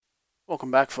Welcome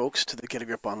back, folks, to the Get a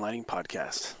Grip on Lighting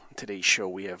podcast. On today's show,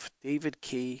 we have David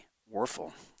K.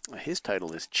 Warfel. His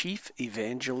title is Chief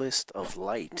Evangelist of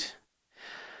Light.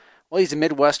 Well, he's a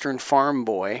Midwestern farm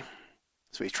boy,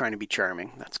 so he's trying to be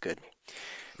charming. That's good.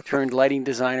 Turned lighting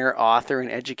designer, author, and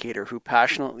educator who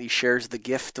passionately shares the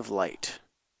gift of light.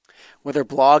 Whether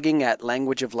blogging at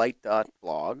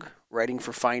languageoflight.blog, writing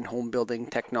for Fine Home Building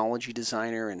Technology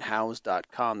Designer and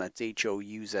Houzz.com, that's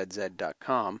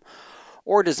HOUZZ.com,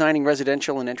 or designing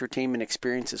residential and entertainment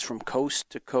experiences from coast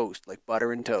to coast like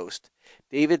butter and toast,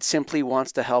 David simply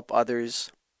wants to help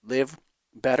others live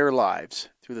better lives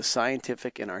through the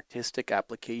scientific and artistic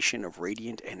application of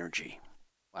radiant energy.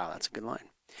 Wow, that's a good line.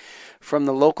 From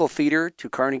the local theater to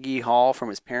Carnegie Hall, from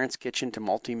his parents' kitchen to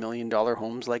multi-million-dollar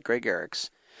homes like Greg Eric's,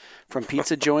 from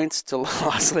pizza joints to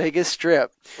Las Vegas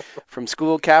Strip, from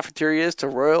school cafeterias to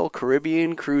Royal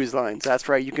Caribbean cruise lines. That's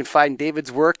right. You can find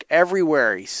David's work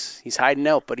everywhere. He's hiding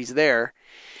out, but he's there.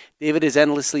 David is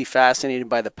endlessly fascinated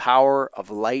by the power of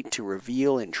light to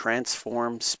reveal and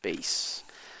transform space.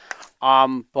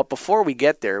 But before we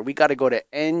get there, we got to go to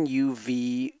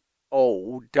nuvo.us,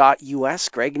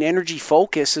 Greg. And Energy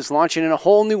Focus is launching a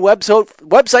whole new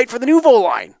website for the Nuvo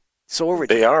line. So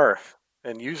original. They are.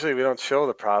 And usually we don't show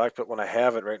the product, but when I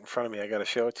have it right in front of me, I got to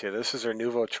show it to you. This is our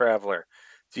Nuvo Traveler.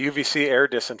 It's a UVC air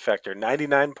disinfector,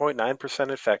 99.9%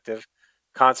 effective,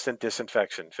 constant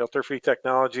disinfection, filter-free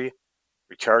technology,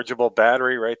 rechargeable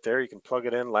battery right there. You can plug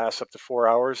it in, lasts up to 4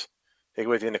 hours. Take it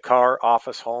with you in the car,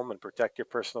 office, home, and protect your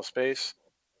personal space.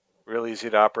 Really easy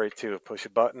to operate too. Push a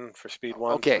button for speed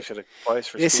one, Okay. push it twice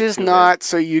for This speed is two. not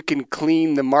so you can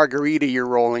clean the margarita you're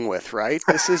rolling with, right?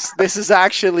 This is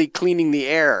actually cleaning the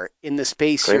air in the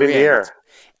space Cleaning you're the in. air. It's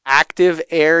active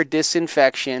air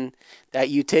disinfection that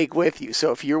you take with you.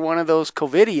 So if you're one of those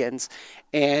COVIDians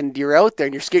and you're out there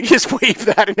and you're scared, you just wave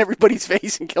that in everybody's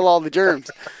face and kill all the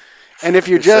germs. And if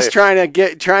you're just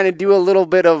safe. trying to do a little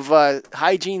bit of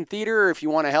hygiene theater, or if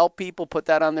you want to help people put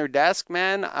that on their desk,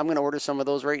 man, I'm going to order some of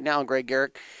those right now, Greg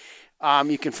Garrick.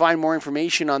 You can find more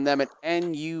information on them at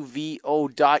nuvo.us.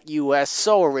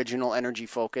 So original, Energy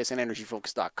Focus, and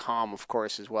energyfocus.com, of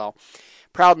course, as well.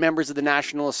 Proud members of the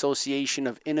National Association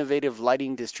of Innovative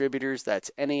Lighting Distributors. That's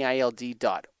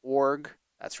NAILD.org.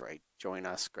 That's right. Join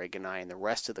us, Greg and I, and the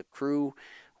rest of the crew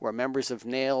who are members of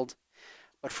NAILD.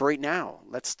 But for right now,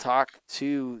 let's talk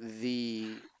to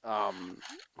the,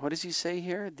 what does he say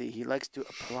here? He likes to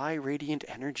apply radiant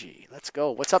energy. Let's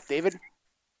go. What's up, David?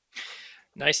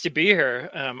 Nice to be here.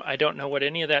 I don't know what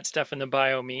any of that stuff in the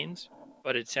bio means,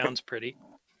 but it sounds pretty.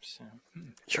 So.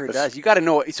 Sure does. You got to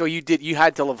know. So you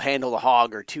had to handle a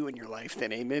hog or two in your life,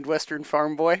 then, a Midwestern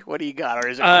farm boy. What do you got, or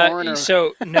is it corn? Or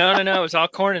So no. It was all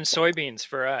corn and soybeans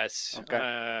for us.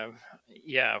 okay.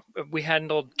 Yeah, we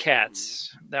handled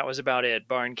cats. That was about it,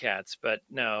 barn cats. But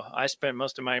no, I spent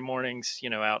most of my mornings,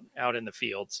 out in the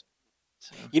fields.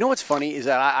 So. You know what's funny is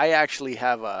that I actually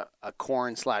have a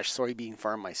corn/soybean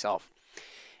farm myself.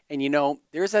 And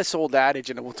there's this old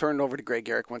adage, and we'll turn it over to Greg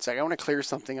Garrick one second. I want to clear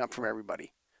something up from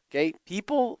everybody. Okay,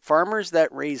 farmers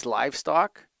that raise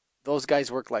livestock, those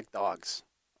guys work like dogs.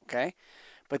 Okay,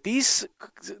 but these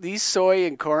soy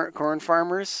and corn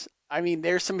farmers, I mean,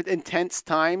 there's some intense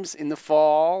times in the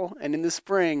fall and in the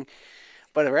spring,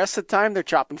 but the rest of the time they're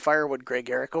chopping firewood. Greg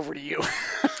Garrick, over to you.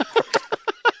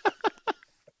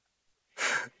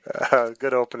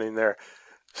 Good opening there.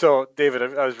 So, David,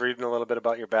 I was reading a little bit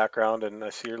about your background, and I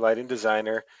see you're a lighting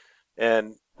designer,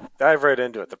 and dive right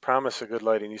into it. The promise of good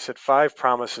lighting. You said 5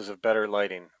 promises of better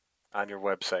lighting on your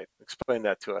website. Explain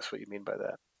that to us, what you mean by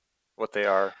that, what they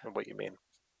are, and what you mean.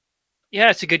 Yeah,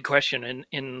 it's a good question.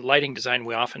 In lighting design,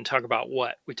 we often talk about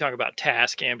what? We talk about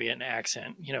task, ambient, and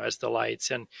accent, as the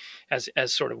lights and as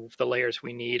sort of the layers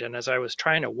we need. And as I was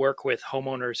trying to work with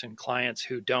homeowners and clients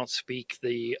who don't speak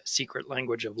the secret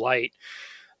language of light,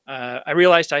 I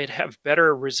realized I'd have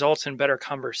better results and better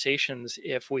conversations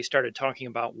if we started talking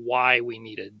about why we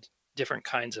needed different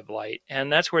kinds of light. And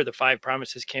that's where the 5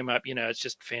 promises came up. It's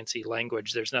just fancy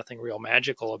language. There's nothing real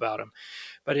magical about them,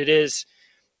 but it is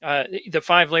the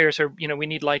 5 layers are, we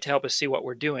need light to help us see what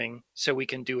we're doing so we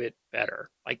can do it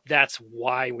better. Like that's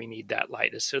why we need that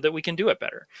light, is so that we can do it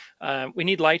better. We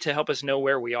need light to help us know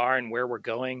where we are and where we're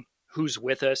going, who's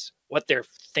with us, what they're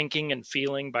thinking and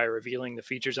feeling by revealing the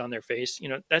features on their face.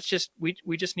 That's just, we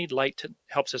just need light to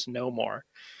helps us know more.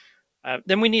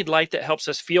 Then we need light that helps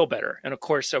us feel better. And of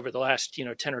course, over the last,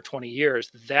 10 or 20 years,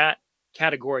 that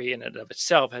category in and of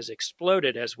itself has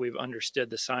exploded as we've understood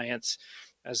the science,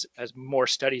 as more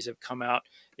studies have come out.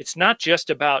 It's not just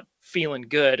about feeling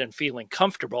good and feeling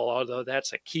comfortable, although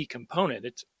that's a key component.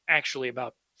 It's actually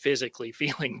about physically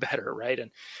feeling better, right?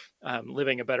 And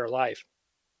living a better life.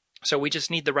 So we just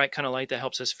need the right kind of light that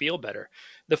helps us feel better.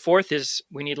 The fourth is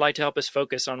we need light to help us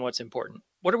focus on what's important.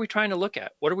 What are we trying to look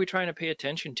at? What are we trying to pay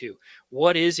attention to?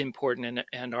 What is important,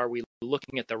 and are we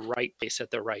looking at the right place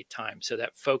at the right time? So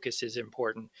that focus is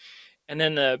important. And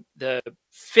then the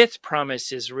fifth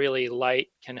promise is really light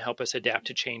can help us adapt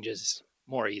to changes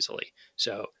more easily.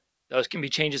 So those can be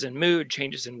changes in mood,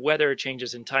 changes in weather,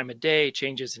 changes in time of day,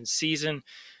 changes in season,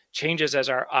 changes as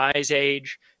our eyes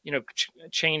age.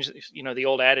 Change. The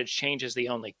old adage, "Change is the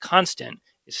only constant,"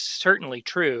 is certainly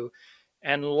true.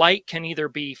 And light can either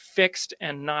be fixed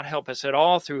and not help us at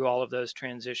all through all of those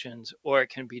transitions, or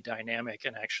it can be dynamic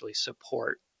and actually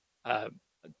support a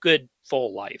good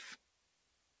full life.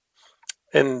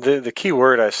 And the key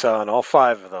word I saw in all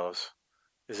 5 of those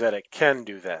is that it can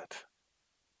do that.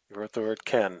 You wrote the word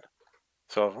can.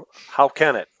 So how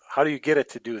can it? How do you get it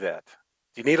to do that?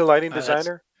 Do you need a lighting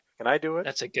designer? Can I do it?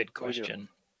 That's a good What do we do? question.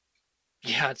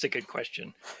 Yeah, it's a good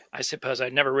question. I suppose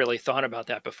I'd never really thought about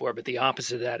that before, but the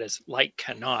opposite of that is light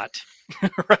cannot,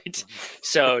 right?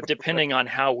 So depending on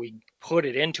how we put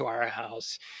it into our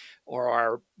house or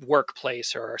our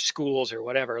workplace or our schools or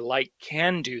whatever, light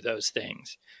can do those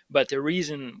things. But the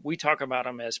reason we talk about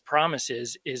them as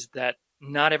promises is that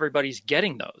not everybody's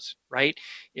getting those, right?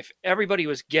 If everybody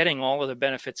was getting all of the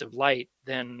benefits of light,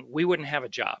 then we wouldn't have a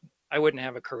job. I wouldn't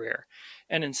have a career.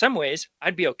 And in some ways,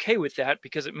 I'd be okay with that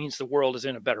because it means the world is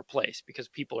in a better place because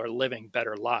people are living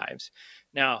better lives.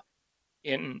 Now,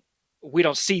 in we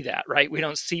don't see that, right? We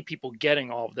don't see people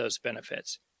getting all of those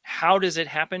benefits. How does it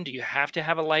happen? Do you have to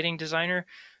have a lighting designer?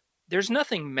 There's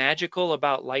nothing magical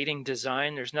about lighting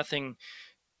design. There's nothing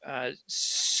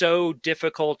so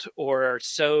difficult or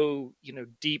so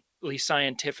deeply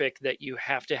scientific that you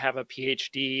have to have a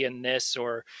PhD in this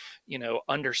or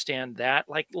understand that.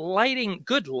 Like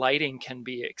good lighting can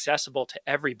be accessible to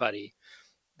everybody.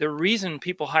 The reason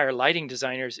people hire lighting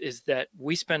designers is that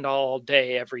we spend all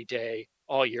day every day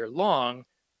all year long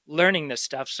learning this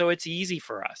stuff, so it's easy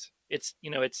for us. It's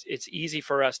easy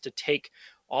for us to take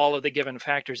all of the given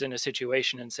factors in a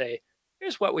situation and say,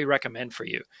 here's what we recommend for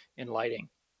you in lighting.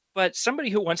 But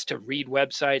somebody who wants to read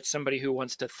websites, somebody who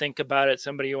wants to think about it,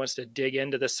 somebody who wants to dig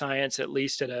into the science at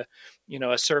least at a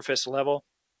surface level,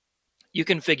 you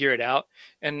can figure it out.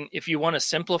 And if you want to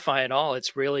simplify it all,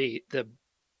 it's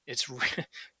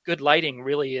good lighting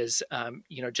really is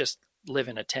just live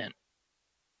in a tent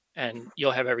and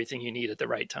you'll have everything you need at the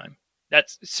right time.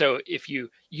 That's so if you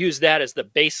use that as the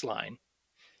baseline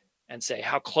and say,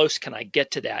 how close can I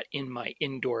get to that in my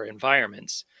indoor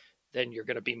environments, then you're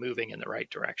going to be moving in the right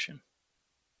direction.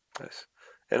 Nice.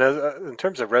 And in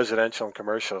terms of residential and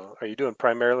commercial, are you doing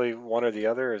primarily one or the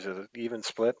other? Or is it an even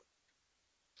split?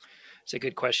 It's a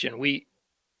good question. We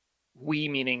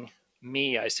meaning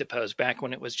me, I suppose, back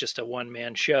when it was just a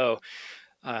one-man show,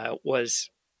 was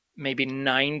maybe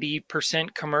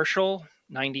 90% commercial,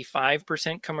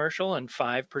 95% commercial, and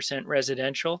 5%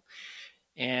 residential.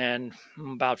 And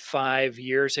about 5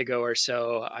 years ago or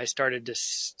so, I started to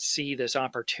see this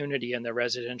opportunity in the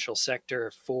residential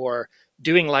sector for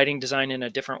doing lighting design in a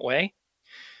different way,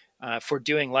 for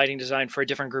doing lighting design for a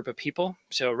different group of people.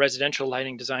 So, residential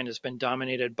lighting design has been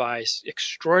dominated by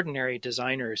extraordinary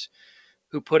designers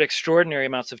who put extraordinary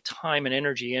amounts of time and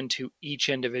energy into each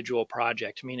individual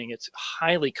project, meaning it's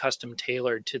highly custom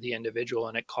tailored to the individual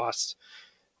and it costs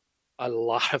a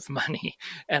lot of money.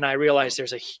 And I realize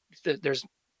there's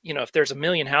if there's 1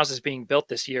 million houses being built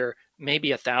this year,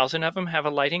 maybe 1,000 of them have a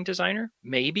lighting designer,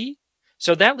 maybe.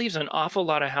 So that leaves an awful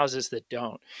lot of houses that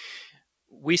don't.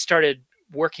 We started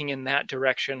working in that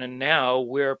direction, and now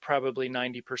we're probably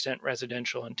 90%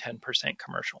 residential and 10%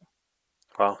 commercial.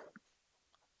 Wow.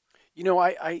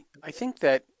 I think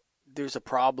that there's a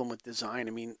problem with design.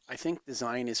 I mean, I think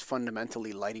design is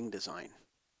fundamentally lighting design.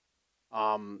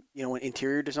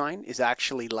 Interior design is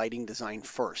actually lighting design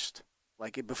first.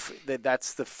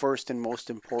 That's the first and most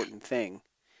important thing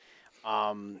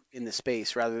in the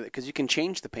space, rather because you can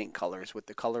change the paint colors with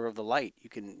the color of the light. You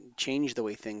can change the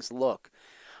way things look.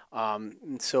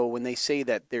 And so when they say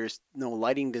that there's no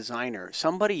lighting designer,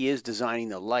 somebody is designing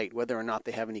the light. Whether or not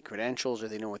they have any credentials or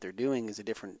they know what they're doing is a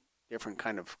different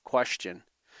kind of question.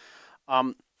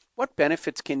 What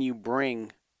benefits can you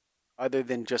bring other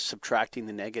than just subtracting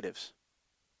the negatives?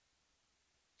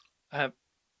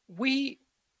 We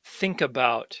think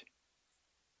about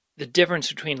the difference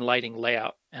between lighting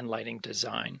layout and lighting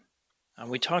design.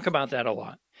 We talk about that a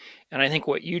lot. And I think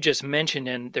what you just mentioned,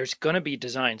 and there's going to be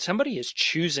design. Somebody is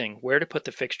choosing where to put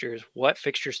the fixtures, what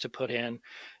fixtures to put in.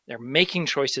 They're making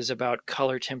choices about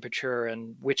color temperature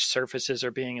and which surfaces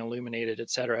are being illuminated,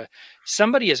 etc.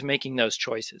 Somebody is making those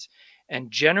choices. And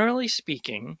generally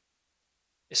speaking,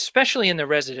 especially in the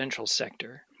residential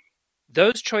sector,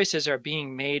 those choices are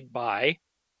being made by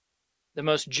the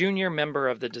most junior member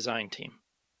of the design team.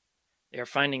 They are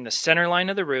finding the center line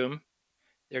of the room,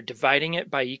 they're dividing it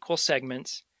by equal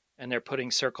segments, and they're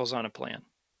putting circles on a plan.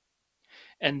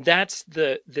 And that's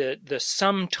the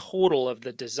sum total of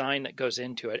the design that goes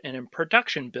into it. And in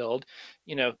production build,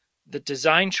 the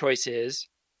design choice is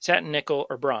satin, nickel,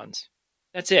 or bronze.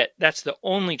 That's it. That's the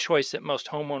only choice that most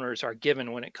homeowners are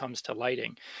given when it comes to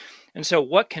lighting. And so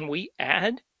what can we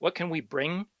add? What can we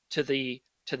bring to the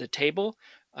table?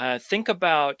 Think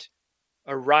about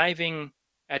arriving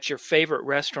at your favorite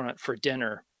restaurant for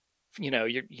dinner.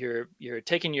 You're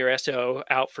taking your SO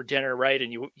out for dinner, right?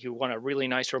 And you want a really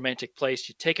nice romantic place.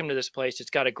 You take them to this place. It's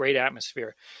got a great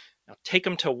atmosphere. Now take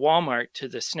them to Walmart, to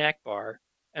the snack bar,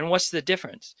 and what's the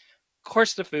difference? Of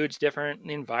course, the food's different,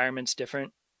 the environment's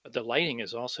different, but the lighting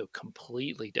is also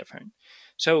completely different.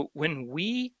 So when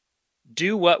we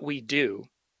do what we do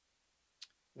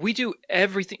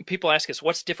everything. People ask us,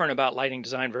 what's different about lighting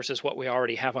design versus what we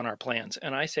already have on our plans?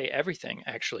 And I say everything,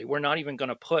 actually. We're not even going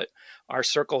to put our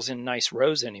circles in nice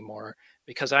rows anymore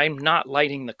because I'm not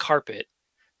lighting the carpet.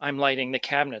 I'm lighting the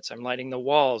cabinets. I'm lighting the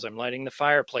walls. I'm lighting the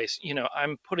fireplace.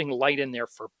 I'm putting light in there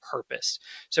for purpose.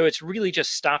 So it's really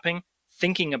just stopping,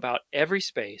 thinking about every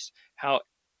space, how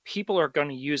people are going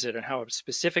to use it and how a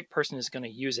specific person is going to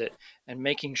use it, and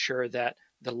making sure that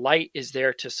the light is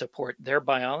there to support their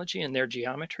biology and their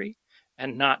geometry,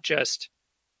 and not just,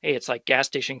 hey, it's like gas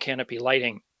station canopy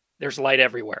lighting. There's light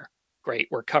everywhere. Great,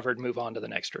 we're covered. Move on to the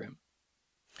next room.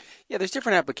 Yeah, there's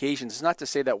different applications. It's not to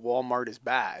say that Walmart is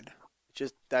bad. It's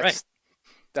just Right.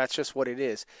 that's just what it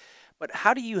is. But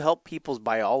how do you help people's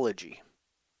biology?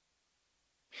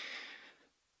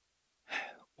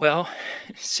 Well,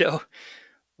 so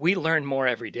we learn more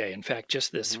every day. In fact,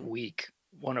 just this Hmm. week,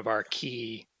 one of our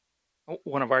team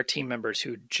members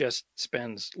who just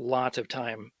spends lots of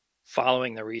time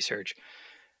following the research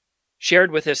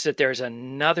shared with us that there's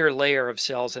another layer of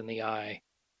cells in the eye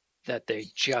that they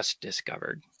just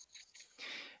discovered.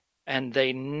 And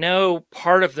they know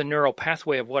part of the neural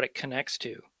pathway of what it connects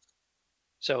to.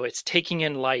 So it's taking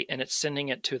in light and it's sending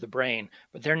it to the brain,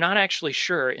 but they're not actually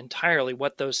sure entirely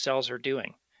what those cells are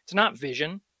doing. It's not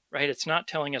vision, right? It's not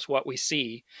telling us what we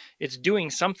see. It's doing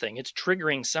something. It's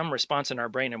triggering some response in our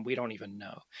brain and we don't even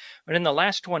know. But in the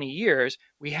last 20 years,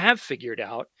 we have figured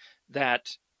out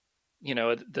that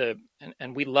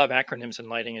and we love acronyms in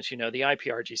lighting, as you know, the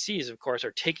IPRGCs, of course,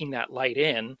 are taking that light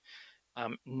in,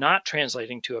 not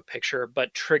translating to a picture,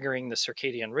 but triggering the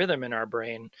circadian rhythm in our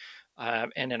brain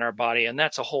and in our body. And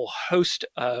that's a whole host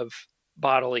of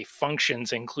bodily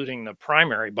functions, including the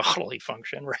primary bodily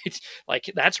function, right?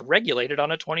 Like that's regulated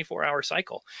on a 24-hour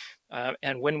cycle.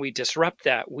 And when we disrupt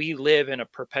that, we live in a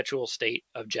perpetual state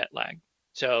of jet lag.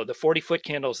 So the 40-foot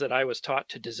candles that I was taught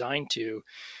to design to,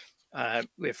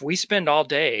 if we spend all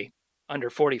day under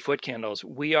 40-foot candles,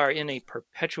 we are in a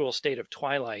perpetual state of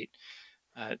twilight,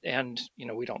 and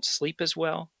we don't sleep as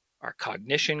well. Our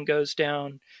cognition goes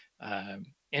down.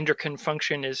 Endocrine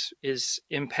function is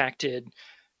impacted.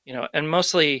 And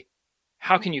mostly,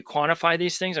 how can you quantify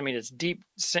these things? I mean, it's deep,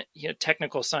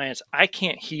 technical science. I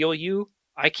can't heal you.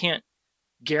 I can't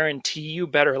guarantee you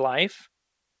better life,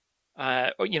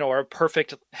 or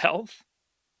perfect health,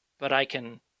 but I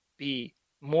can be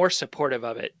more supportive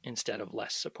of it instead of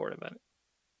less supportive of it.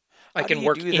 I How do can you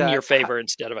work do in your that? favor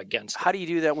instead of against How it. do you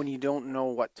do that when you don't know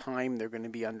what time they're going to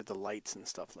be under the lights and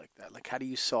stuff like that? Like, how do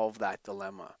you solve that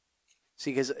dilemma?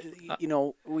 See, because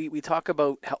Uh, we talk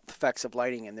about health effects of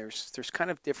lighting, and there's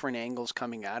kind of different angles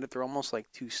coming at it. They're almost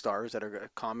like two stars that are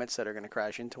comets that are going to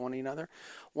crash into one another.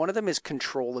 One of them is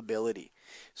controllability.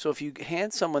 So if you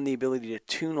hand someone the ability to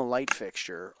tune a light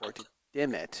fixture or to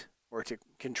dim it or to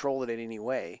control it in any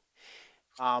way,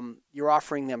 you're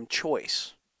offering them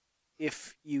choice.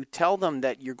 If you tell them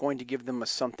that you're going to give them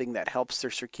something that helps their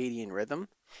circadian rhythm,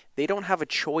 they don't have a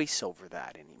choice over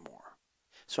that anymore.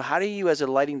 So how do you as a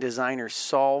lighting designer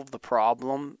solve the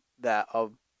problem that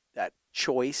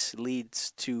choice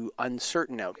leads to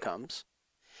uncertain outcomes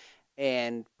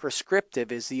and prescriptive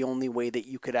is the only way that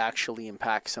you could actually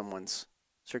impact someone's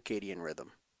circadian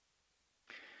rhythm?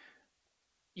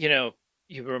 you know,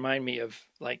 you remind me of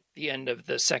like the end of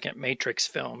the second Matrix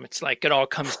film. It's like it all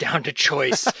comes down to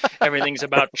choice. Everything's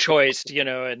about choice,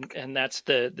 and that's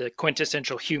the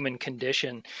quintessential human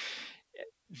condition.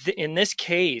 In this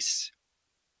case,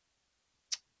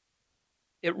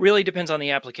 it really depends on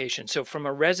the application. So, from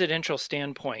a residential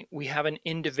standpoint, we have an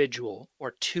individual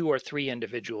or two or three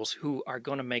individuals who are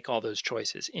going to make all those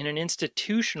choices. In an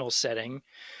institutional setting,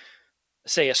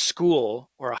 say a school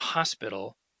or a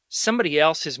hospital, somebody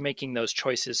else is making those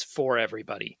choices for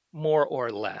everybody, more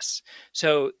or less.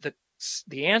 So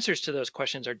the answers to those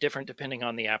questions are different depending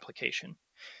on the application.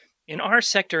 In our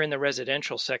sector, in the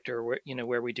residential sector,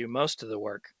 where we do most of the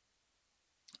work,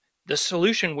 the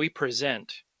solution we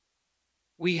present,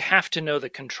 we have to know the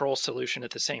control solution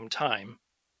at the same time,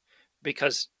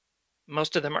 because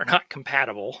most of them are not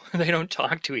compatible. They don't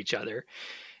talk to each other.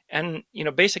 And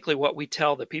basically what we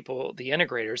tell the people, the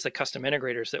integrators, the custom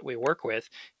integrators that we work with,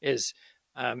 is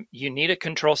you need a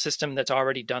control system that's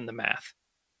already done the math.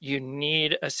 You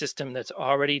need a system that's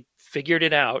already figured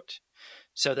it out,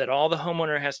 so that all the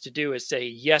homeowner has to do is say,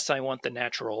 yes, I want the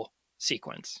natural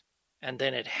sequence. And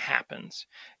then it happens.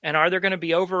 And are there going to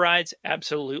be overrides?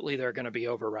 Absolutely, there are going to be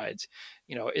overrides.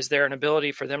 Is there an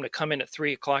ability for them to come in at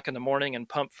 3:00 in the morning and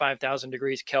pump 5,000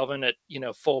 degrees Kelvin at,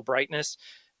 full brightness?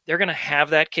 They're going to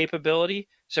have that capability.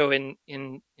 So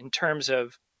in terms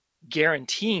of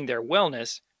guaranteeing their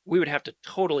wellness, we would have to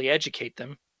totally educate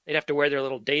them. They'd have to wear their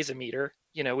little dasometer.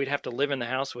 We'd have to live in the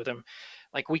house with them.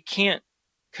 Like, we can't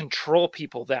control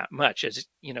people that much, as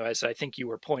I think you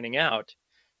were pointing out.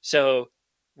 So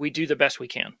we do the best we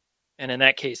can. And in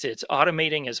that case, it's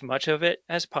automating as much of it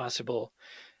as possible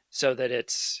so that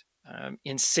it's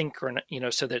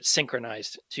so that it's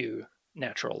synchronized to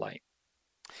natural light.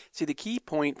 See, the key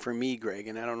point for me, Greg,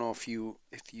 and I don't know if you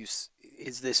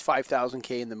is this 5,000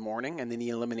 K in the morning and then the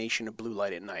elimination of blue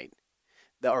light at night.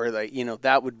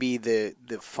 That would be the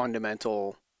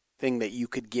fundamental thing that you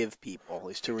could give people,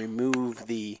 is to remove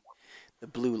the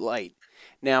blue light.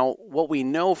 Now, what we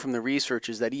know from the research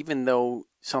is that even though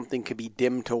something could be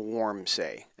dim to warm,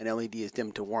 say, an LED is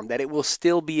dim to warm, that it will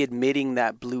still be emitting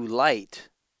that blue light.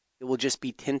 It will just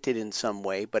be tinted in some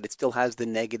way, but it still has the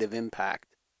negative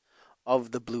impact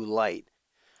of the blue light.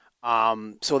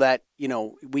 So that,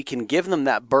 we can give them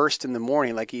that burst in the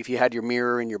morning, like if you had your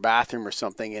mirror in your bathroom or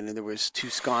something and there was two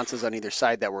sconces on either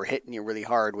side that were hitting you really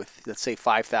hard with, let's say,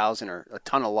 5,000 or a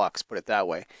ton of lux, put it that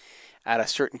way, at a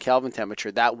certain Kelvin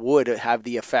temperature, that would have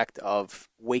the effect of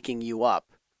waking you up.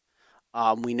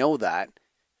 We know that.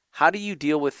 How do you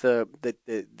deal with the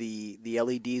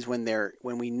LEDs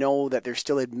when we know that they're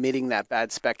still emitting that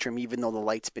bad spectrum even though the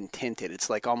light's been tinted? It's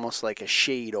like almost like a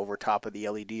shade over top of the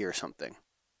LED or something.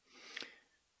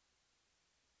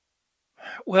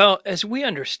 Well, as we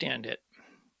understand it,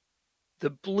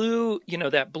 the blue,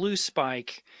 that blue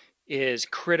spike is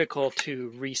critical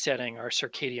to resetting our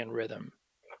circadian rhythm.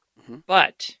 Mm-hmm.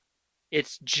 But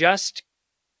it's just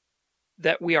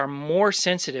that we are more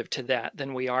sensitive to that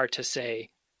than we are to, say,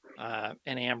 an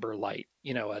amber light,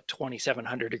 a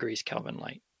 2,700 degrees Kelvin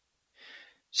light.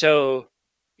 So,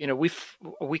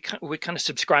 we kind of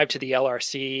subscribe to the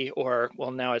LRC, or,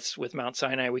 well, now it's with Mount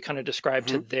Sinai. We kind of describe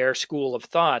to their school of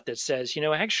thought that says,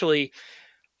 actually,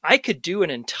 I could do an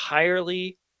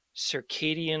entirely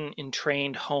circadian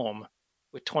entrained home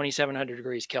with 2,700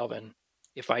 degrees Kelvin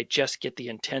if I just get the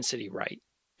intensity right.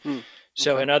 Okay.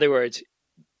 So in other words,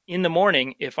 in the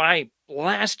morning, if I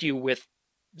blast you with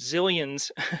zillions,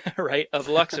 right, of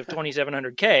lux of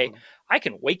 2,700K, I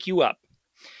can wake you up.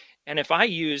 And if I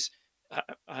use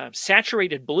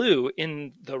saturated blue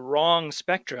in the wrong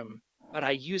spectrum, but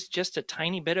I use just a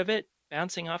tiny bit of it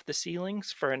bouncing off the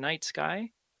ceilings for a night sky,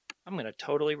 I'm going to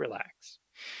totally relax.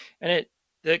 And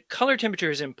the color temperature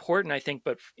is important, I think,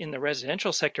 but in the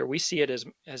residential sector, we see it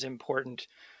as important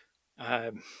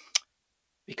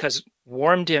because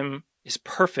warm dim is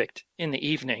perfect in the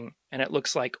evening, and it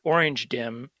looks like orange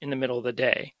dim in the middle of the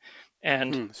day.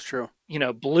 And it's true.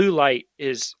 Blue light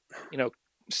is,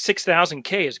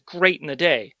 6,000K is great in the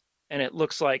day, and it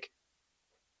looks like,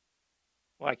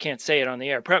 well, I can't say it on the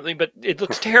air, probably, but it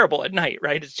looks terrible at night,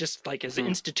 right? It's just like as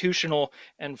institutional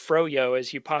and froyo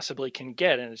as you possibly can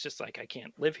get, and it's just like, I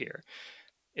can't live here.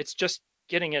 It's just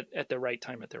getting it at the right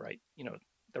time, at the right,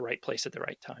 the right place at the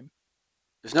right time.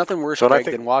 There's nothing worse, Greg,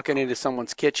 than walking into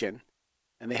someone's kitchen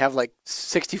and they have like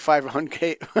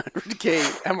 6,500K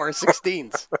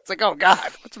MR16s. It's like, oh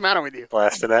God, what's the matter with you?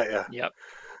 Blasting at you.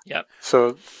 Yep.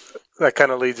 So that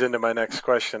kind of leads into my next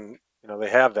question. They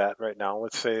have that right now.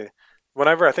 Let's say,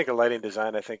 whenever I think of lighting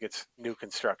design, I think it's new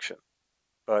construction.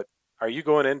 But are you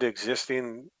going into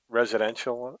existing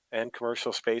residential and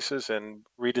commercial spaces and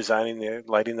redesigning the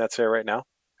lighting that's there right now?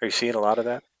 Are you seeing a lot of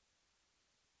that?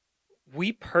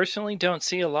 We personally don't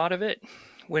see a lot of it.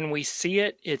 When we see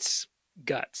it, it's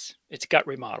guts. It's gut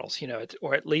remodels,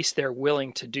 or at least they're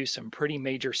willing to do some pretty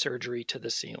major surgery to the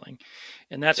ceiling.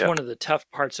 And that's one of the tough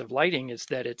parts of lighting, is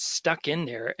that it's stuck in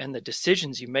there, and the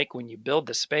decisions you make when you build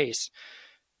the space,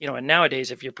 and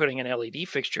nowadays, if you're putting an LED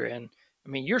fixture in, I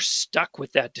mean, you're stuck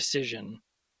with that decision.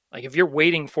 Like, if you're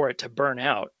waiting for it to burn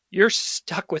out, you're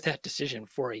stuck with that decision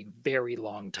for a very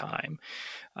long time.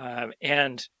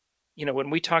 And when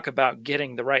we talk about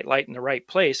getting the right light in the right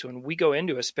place, when we go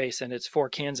into a space and it's 4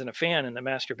 cans and a fan in the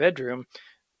master bedroom,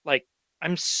 like,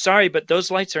 I'm sorry, but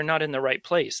those lights are not in the right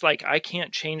place. Like, I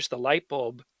can't change the light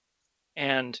bulb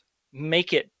and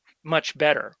make it much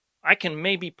better. I can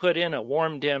maybe put in a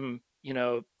warm dim,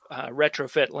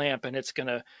 retrofit lamp, and it's going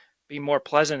to be more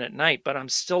pleasant at night, but I'm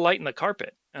still lighting the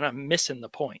carpet and I'm missing the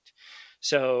point.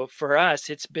 So for us,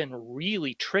 it's been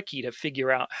really tricky to figure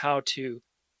out how to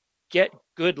get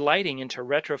good lighting into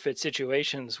retrofit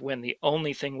situations when the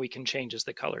only thing we can change is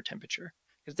the color temperature,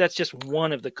 because that's just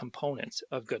one of the components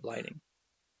of good lighting.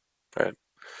 Right.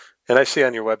 And I see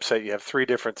on your website you have 3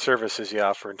 different services you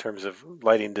offer in terms of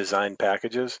lighting design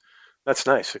packages. That's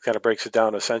nice. It kind of breaks it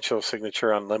down: essential,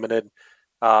 signature, unlimited.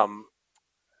 Um,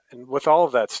 and with all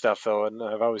of that stuff, though, and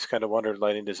I've always kind of wondered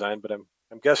lighting design, but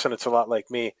I'm guessing it's a lot like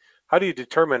me. How do you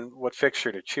determine what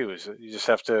fixture to choose? You just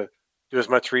have to do as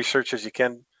much research as you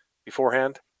can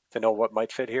beforehand to know what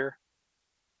might fit here.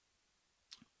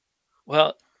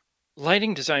 Well,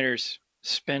 lighting designers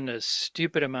spend a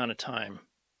stupid amount of time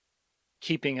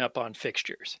keeping up on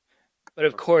fixtures. But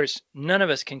of course, none of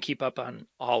us can keep up on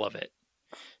all of it.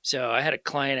 So I had a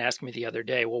client ask me the other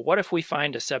day, well, what if we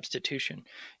find a substitution?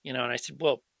 And I said,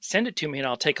 well, send it to me and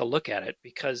I'll take a look at it,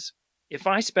 because if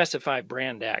I specify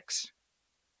brand X,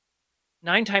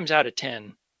 9 times out of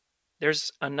 10,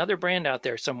 there's another brand out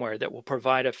there somewhere that will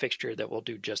provide a fixture that will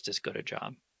do just as good a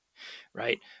job,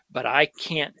 right? But I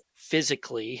can't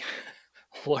physically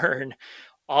learn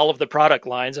all of the product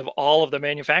lines of all of the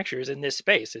manufacturers in this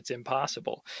space. It's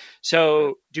impossible.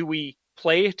 So do we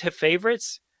play to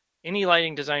favorites? Any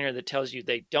lighting designer that tells you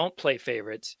they don't play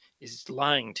favorites is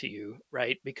lying to you,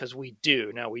 right? Because we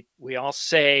do. Now, we all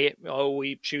say, oh,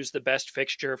 we choose the best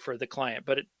fixture for the client,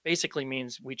 but it basically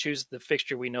means we choose the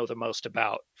fixture we know the most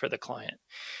about for the client.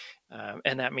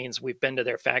 And that means we've been to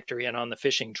their factory and on the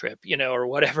fishing trip, or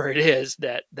whatever it is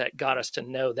that got us to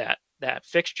know that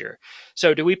fixture.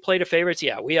 So do we play to favorites?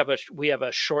 Yeah, we have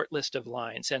a short list of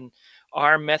lines, and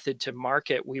our method to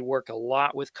market, we work a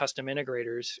lot with custom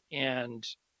integrators, and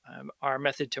our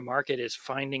method to market is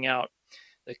finding out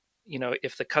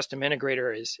if the custom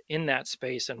integrator is in that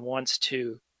space and wants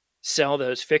to sell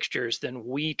those fixtures, then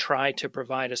we try to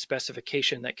provide a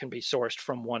specification that can be sourced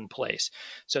from one place,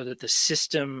 so that the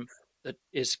system that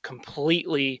is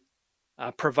completely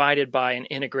provided by and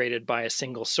integrated by a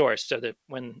single source, so that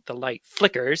when the light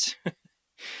flickers,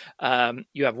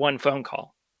 you have one phone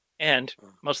call. And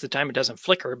most of the time it doesn't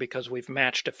flicker because we've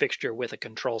matched a fixture with a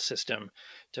control system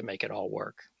to make it all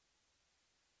work.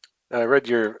 I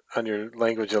read on your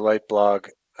Language of Light blog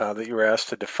that you were asked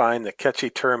to define the catchy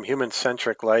term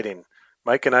human-centric lighting.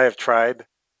 Mike and I have tried.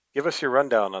 Give us your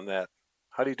rundown on that.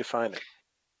 How do you define it?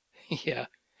 Yeah.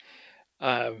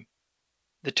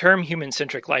 The term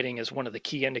human-centric lighting is one of the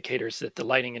key indicators that the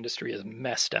lighting industry is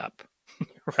messed up,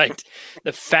 right?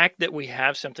 The fact that we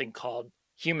have something called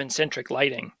human-centric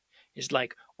lighting is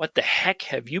like, what the heck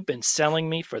have you been selling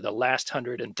me for the last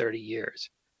 130 years?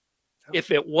 If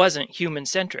it wasn't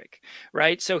human-centric,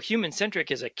 right? So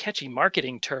human-centric is a catchy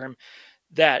marketing term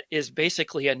that is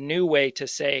basically a new way to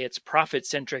say it's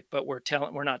profit-centric, but we're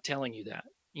not telling you that.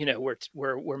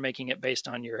 We're making it based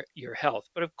on your health,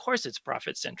 but of course it's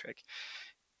profit-centric.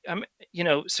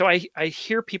 So I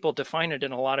hear people define it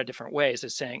in a lot of different ways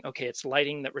as saying, okay, it's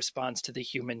lighting that responds to the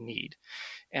human need.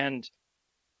 And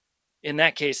in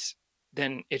that case,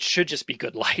 then it should just be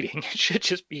good lighting. It should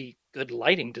just be good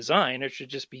lighting design. It should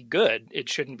just be good. It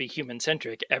shouldn't be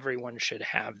human-centric. Everyone should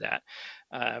have that.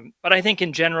 But I think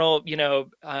in general,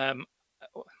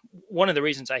 one of the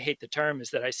reasons I hate the term is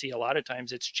that I see a lot of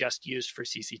times it's just used for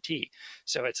CCT.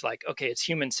 So it's like, okay, it's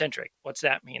human-centric. What's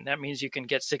that mean? That means you can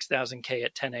get 6,000K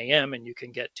at 10 a.m. and you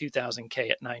can get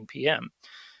 2,000K at 9 p.m.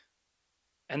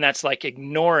 And that's like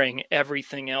ignoring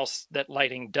everything else that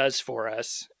lighting does for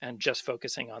us and just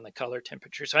focusing on the color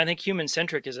temperature. So I think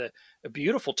human-centric is a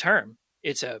beautiful term.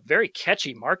 It's a very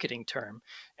catchy marketing term.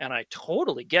 And I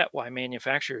totally get why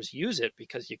manufacturers use it,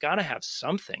 because you got to have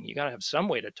something. You got to have some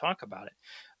way to talk about it.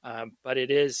 But it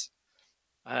is,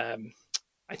 I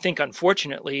think,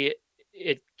 unfortunately,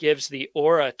 it gives the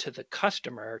aura to the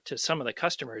customer, to some of the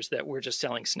customers, that we're just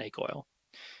selling snake oil.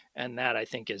 And that, I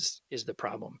think, is the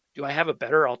problem. Do I have a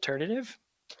better alternative?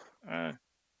 I'm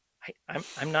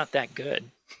not that good.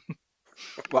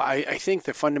 Well, I think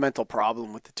the fundamental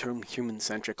problem with the term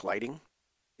human-centric lighting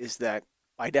is that,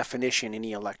 by definition,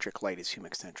 any electric light is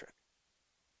human-centric.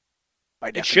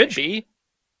 By definition. It should be.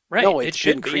 Right. No, it's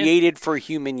been created for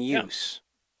human use.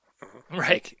 Yeah.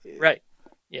 Right. Right.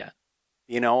 Yeah.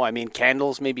 I mean,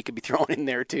 candles maybe could be thrown in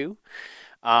there too.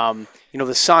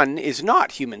 The sun is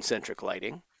not human-centric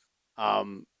lighting.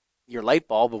 Um, your light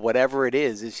bulb, or whatever it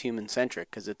is human-centric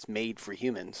because it's made for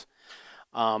humans.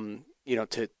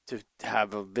 To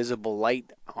have a visible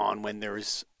light on when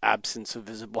there's absence of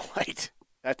visible light.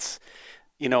 That's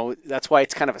that's why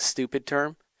it's kind of a stupid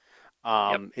term.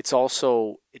 Yep. It's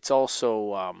also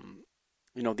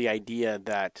the idea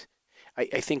that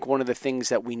I think one of the things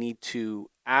that we need to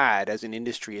add as an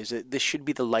industry is that this should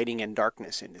be the lighting and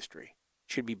darkness industry.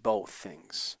 It should be both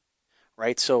things,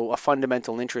 right? So a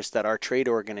fundamental interest that our trade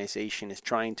organization is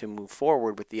trying to move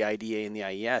forward with the IDA and the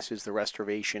IES is the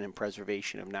restoration and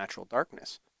preservation of natural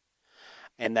darkness.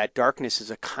 And that darkness is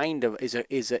a kind of is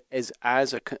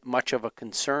as much of a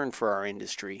concern for our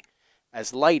industry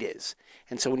as light is.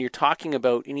 And so when you're talking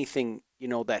about anything,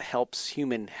 that helps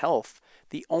human health,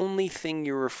 the only thing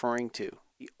you're referring to,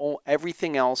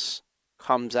 everything else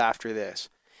comes after this.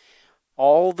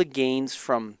 All the gains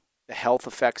from the health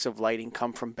effects of lighting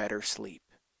come from better sleep.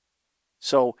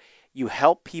 So you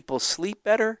help people sleep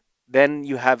better, then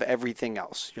you have everything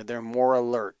else. They're more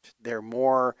alert. They're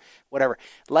more whatever.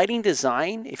 Lighting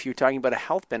design, if you're talking about a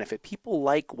health benefit, people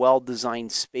like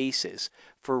well-designed spaces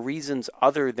for reasons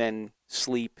other than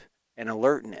sleep and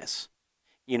alertness.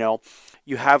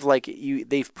 You have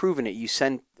they've proven it. You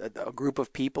send a group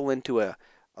of people into a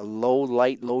low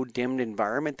light, low dimmed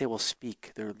environment, they will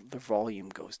speak. Their volume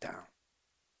goes down.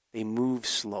 They move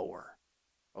slower.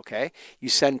 Okay? You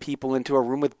send people into a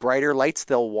room with brighter lights,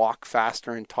 they'll walk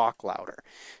faster and talk louder.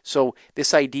 So,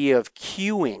 this idea of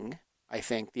cueing, I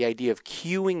think, the idea of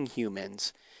cueing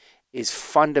humans is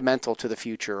fundamental to the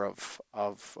future of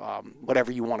whatever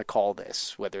you want to call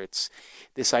this, whether it's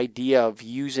this idea of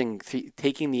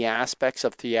taking the aspects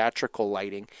of theatrical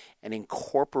lighting and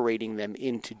incorporating them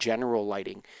into general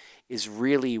lighting is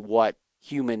really what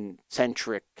human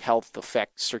centric health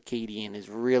effect circadian is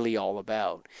really all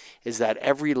about, is that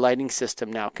every lighting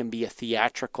system now can be a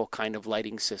theatrical kind of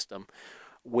lighting system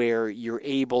where you're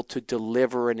able to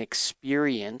deliver an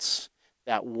experience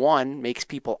that, one, makes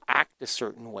people act a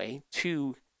certain way,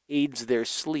 two, aids their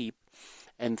sleep,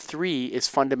 and three, is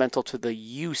fundamental to the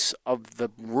use of the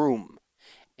room.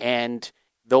 And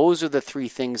those are the three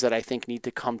things that I think need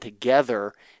to come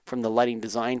together from the lighting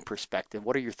design perspective.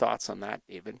 What are your thoughts on that,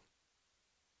 David?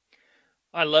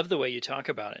 I love the way you talk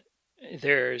about it.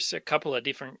 There's a couple of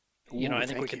different, Ooh, I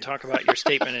think we thank could you. talk about your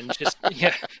statement and just,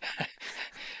 yeah,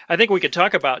 I think we could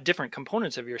talk about different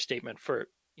components of your statement for,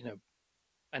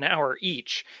 an hour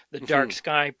each. The dark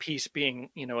sky piece being,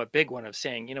 a big one of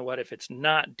saying, what, if it's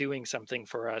not doing something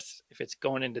for us, if it's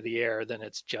going into the air, then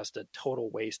it's just a total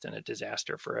waste and a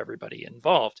disaster for everybody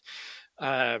involved.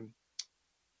 Um,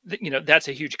 that's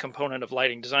a huge component of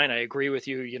lighting design. I agree with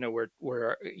you.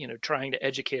 We're trying to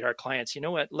educate our clients. You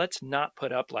know what? Let's not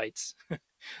put up lights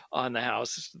on the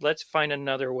house. Let's find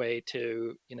another way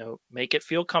to make it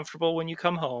feel comfortable when you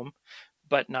come home,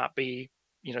 but not be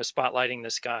spotlighting the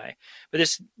sky. But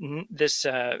this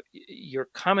your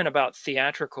comment about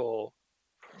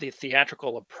the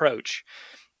theatrical approach,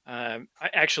 I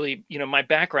actually, my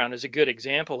background is a good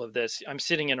example of this. I'm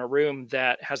sitting in a room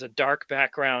that has a dark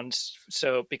background.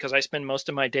 So, because I spend most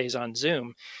of my days on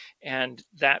Zoom, and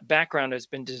that background has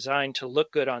been designed to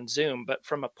look good on Zoom, but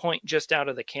from a point just out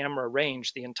of the camera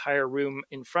range, the entire room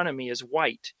in front of me is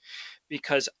white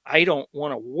because I don't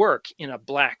want to work in a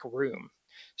black room.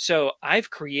 So, I've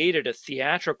created a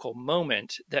theatrical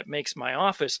moment that makes my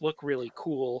office look really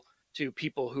cool to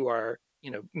people who are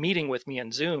meeting with me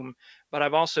on Zoom, but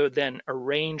I've also then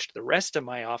arranged the rest of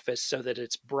my office so that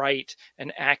it's bright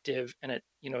and active, and it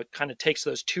kind of takes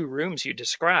those two rooms you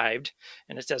described,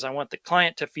 and it says I want the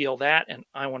client to feel that and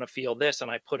I want to feel this,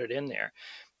 and I put it in there.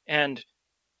 And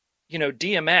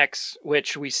DMX,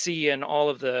 which we see in all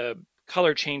of the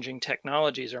color changing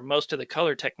technologies, or most of the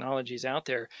color technologies out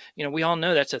there, we all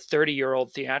know that's a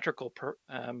 30-year-old theatrical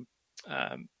um,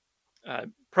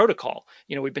 protocol.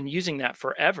 We've been using that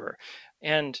forever.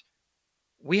 And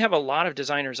we have a lot of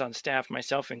designers on staff,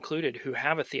 myself included, who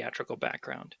have a theatrical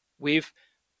background.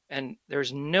 And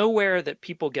there's nowhere that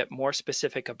people get more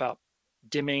specific about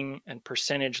dimming and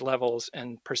percentage levels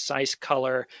and precise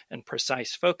color and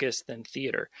precise focus than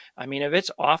theater. I mean, if it's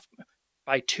off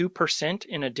by 2%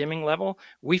 in a dimming level,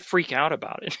 we freak out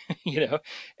about it,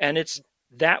 and it's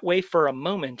that way for a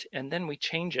moment, and then we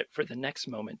change it for the next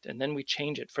moment, and then we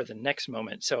change it for the next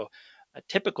moment. So a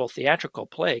typical theatrical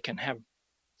play can have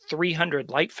 300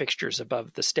 light fixtures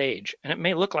above the stage. And it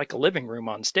may look like a living room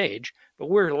on stage, but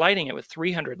we're lighting it with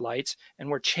 300 lights, and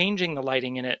we're changing the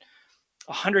lighting in it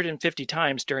 150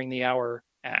 times during the hour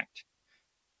act.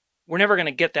 We're never going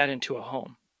to get that into a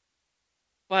home.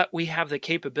 but we have the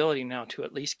capability now to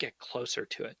at least get closer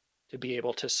to it, to be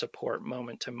able to support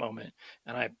moment to moment.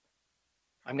 And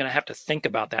I'm going to have to think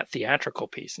about that theatrical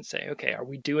piece and say, okay, are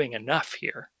we doing enough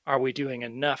here? Are we doing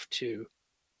enough to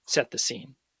set the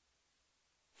scene?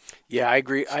 Yeah, I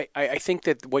agree. I think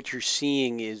that what you're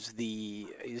seeing is the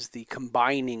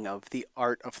combining of the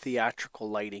art of theatrical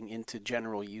lighting into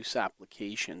general use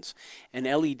applications. And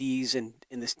LEDs and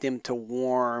this dim to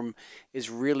warm is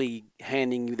really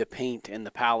handing you the paint, and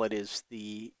the palette is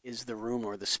the room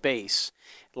or the space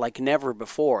like never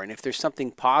before. And if there's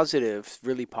something positive,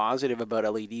 really positive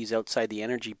about LEDs outside the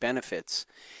energy benefits,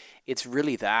 it's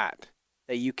really that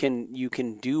you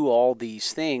can do all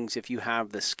these things if you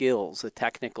have the skills, the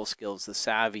technical skills, the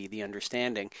savvy, the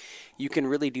understanding. You can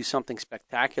really do something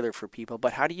spectacular for people.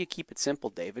 But how do you keep it simple,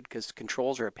 David? Because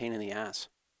controls are a pain in the ass.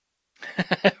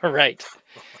 Right.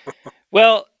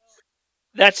 Well,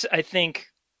 that's, I think,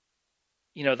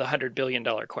 the $100 billion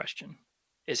question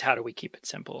is, how do we keep it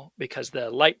simple? Because the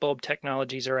light bulb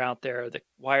technologies are out there, the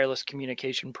wireless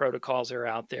communication protocols are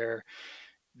out there,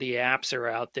 the apps are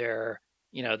out there,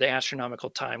 the astronomical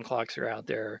time clocks are out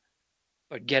there,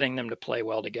 but getting them to play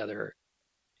well together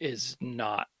is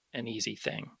not an easy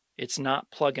thing. It's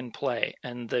not plug and play,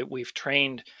 and that we've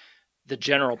trained the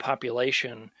general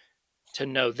population to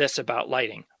know this about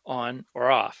lighting, on or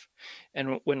off.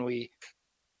 And when we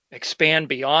expand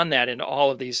beyond that into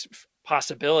all of these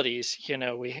possibilities,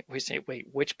 we say, wait,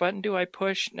 which button do I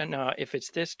push? No, if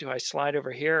it's this, do I slide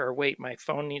over here? Or wait, my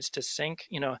phone needs to sync.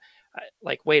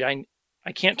 Like, wait,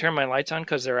 I can't turn my lights on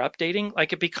because they're updating.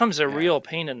 Like, it becomes a Yeah, real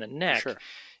pain in the neck sure.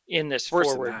 in this It's worse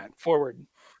than forward that. forward.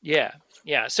 Yeah.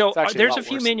 So It's actually a there's a lot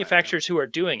few worse than that. Yeah. manufacturers who are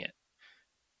doing it,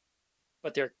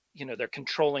 but they're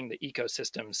controlling the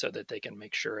ecosystem so that they can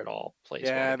make sure it all plays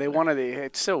well Yeah, they together. wanted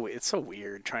to. It's so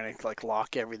weird trying to like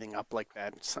lock everything up like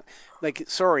that. Like,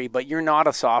 sorry, but you're not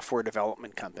a software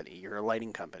development company. You're a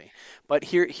lighting company. But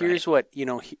Right. here's what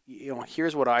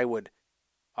here's what I would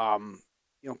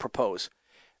propose.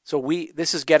 So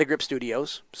this is Get a Grip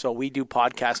Studios. So we do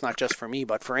podcasts not just for me,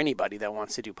 but for anybody that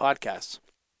wants to do podcasts.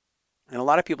 And a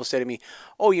lot of people say to me,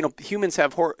 "Oh, humans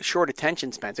have short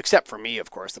attention spans." Except for me,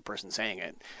 of course, the person saying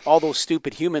it. All those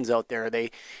stupid humans out there, they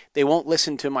won't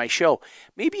listen to my show.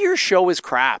 Maybe your show is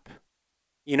crap.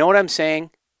 You know what I'm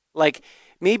saying? Like,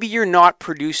 maybe you're not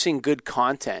producing good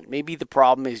content. Maybe the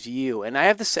problem is you. And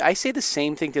I say the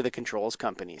same thing to the controls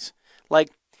companies.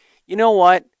 Like, you know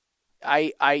what?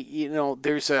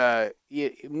 There's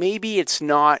maybe it's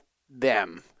not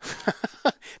them.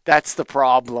 That's the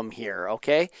problem here,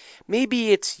 okay?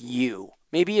 Maybe it's you.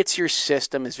 Maybe it's your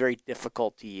system is very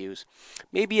difficult to use.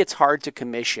 Maybe it's hard to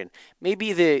commission.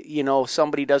 Maybe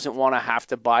somebody doesn't want to have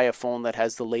to buy a phone that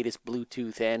has the latest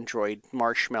Bluetooth Android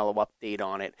Marshmallow update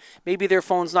on it. Maybe their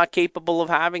phone's not capable of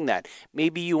having that.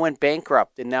 Maybe you went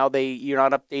bankrupt and now you're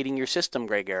not updating your system,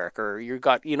 Greg Eric, or you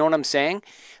know what I'm saying?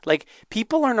 Like,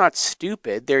 people are not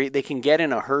stupid. They can get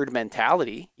in a herd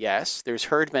mentality. Yes, there's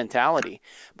herd mentality.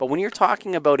 But when you're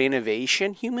talking about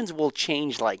innovation, humans will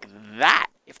change like that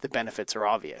if the benefits are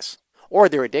obvious or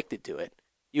they're addicted to it.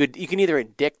 You can either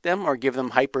addict them or give them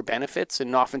hyper benefits,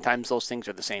 and oftentimes those things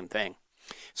are the same thing.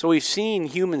 So we've seen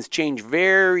humans change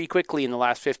very quickly in the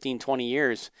last 15, 20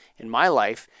 years in my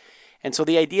life. And so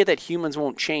the idea that humans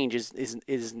won't change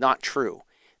is not true.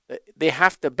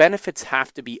 The benefits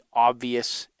have to be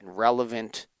obvious and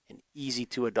relevant and easy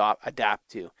to adapt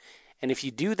to. And if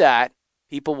you do that,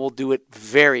 people will do it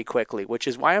very quickly, which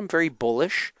is why I'm very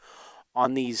bullish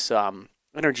on these.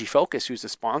 Energy Focus, who's the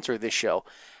sponsor of this show,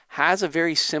 has a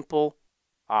very simple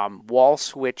wall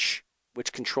switch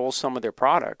which controls some of their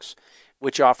products,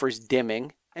 which offers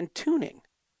dimming and tuning.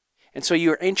 And so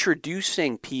you're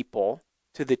introducing people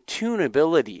to the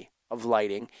tunability of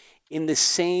lighting in the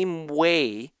same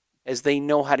way as they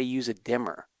know how to use a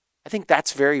dimmer. I think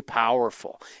that's very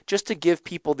powerful. Just to give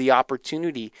people the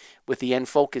opportunity with the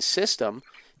N-Focus system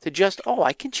to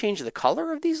I can change the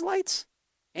color of these lights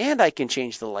and I can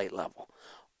change the light level.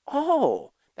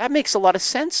 Oh, that makes a lot of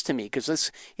sense to me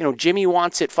because Jimmy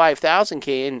wants it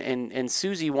 5,000K and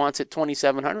Susie wants it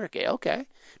 2,700K. Okay,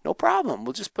 no problem.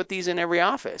 We'll just put these in every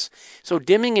office. So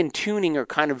dimming and tuning are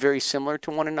kind of very similar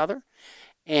to one another.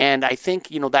 And I think,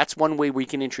 that's one way we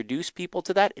can introduce people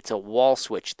to that. It's a wall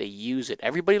switch. They use it.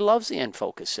 Everybody loves the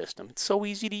N-Focus system. It's so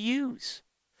easy to use.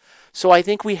 So I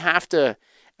think we have to,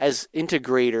 as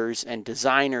integrators and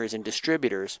designers and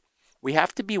distributors, we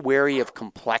have to be wary of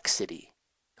complexity.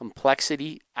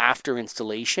 Complexity after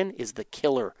installation is the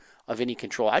killer of any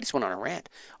control. I just went on a rant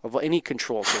of any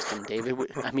control system, David.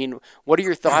 I mean, what are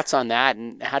your thoughts on that,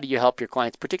 and how do you help your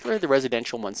clients, particularly the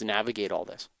residential ones, navigate all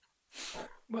this?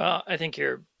 Well, I think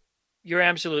you're You're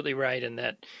absolutely right in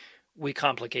that we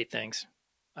complicate things.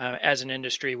 As an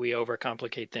industry, we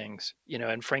overcomplicate things,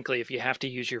 and frankly, if you have to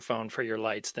use your phone for your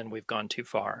lights, then we've gone too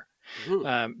far.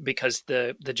 Because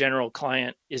the general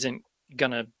client isn't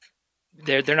gonna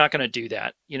they're not going to do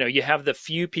that. You have the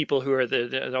few people who are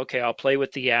okay, I'll play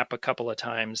with the app a couple of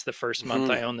times the first month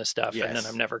I own the stuff, and then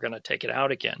I'm never going to take it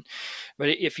out again. But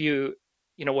if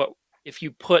if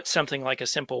you put something like a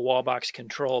simple wall box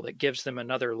control that gives them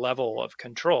another level of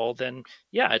control, then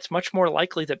yeah, it's much more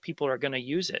likely that people are going to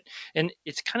use it. And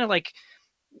it's kind of like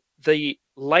the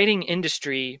lighting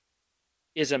industry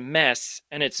is a mess,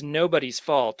 and it's nobody's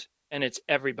fault, and it's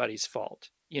everybody's fault.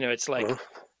 It's like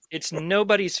it's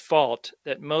nobody's fault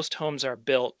that most homes are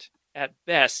built at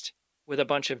best with a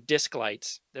bunch of disc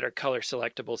lights that are color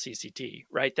selectable CCT,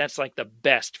 right? That's like the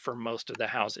best for most of the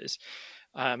houses.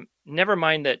 Never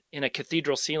mind that in a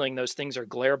cathedral ceiling, those things are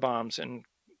glare bombs and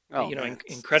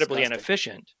incredibly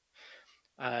inefficient.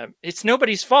 It's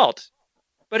nobody's fault,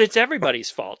 but it's everybody's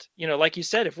fault. Like you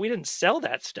said, if we didn't sell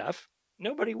that stuff,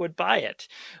 nobody would buy it.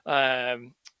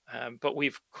 But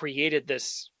we've created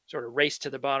this sort of race to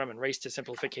the bottom and race to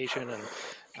simplification and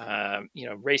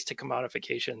race to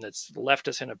commodification that's left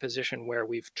us in a position where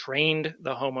we've trained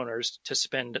the homeowners to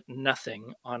spend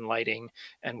nothing on lighting,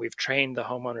 and we've trained the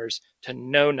homeowners to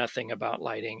know nothing about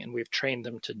lighting, and we've trained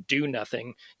them to do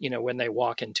nothing when they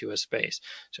walk into a space.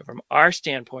 So from our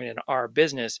standpoint in our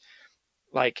business,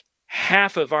 like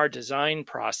half of our design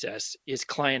process is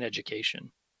client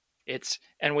education.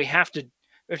 And we have to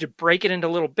break it into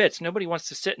little bits. Nobody wants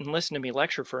to sit and listen to me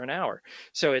lecture for an hour.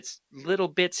 So it's little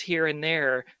bits here and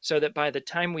there so that by the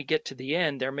time we get to the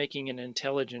end, they're making an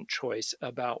intelligent choice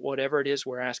about whatever it is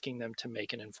we're asking them to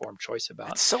make an informed choice about.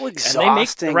 That's so exhausting. And they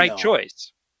make the right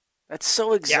choice. That's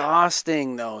so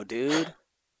exhausting though, dude.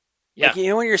 Yeah. Like,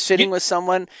 when you're sitting with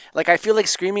someone, like, I feel like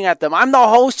screaming at them, I'm the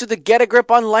host of the Get a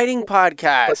Grip on Lighting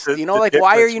podcast.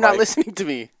 Why are you not listening to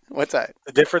me? What's that?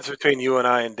 The difference between you and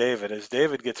I and David is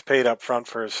David gets paid up front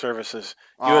for his services.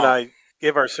 You and I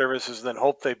give our services and then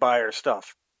hope they buy our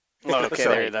stuff.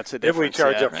 Okay, that's a difference. If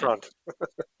we charge up front.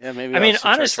 Yeah, maybe. I mean,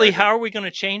 honestly, how are we going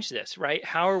to change this, right?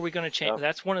 How are we going to change?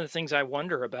 That's one of the things I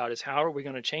wonder about is how are we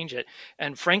going to change it?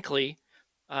 And frankly,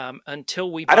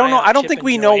 until we buy I don't think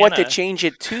we know what to change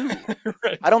it to.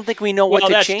 Right. I don't think we know what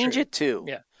to change it to.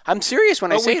 Yeah. I'm serious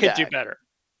when I say that. We could do better.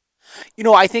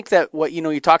 I think that what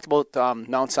you talked about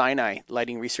Mount Sinai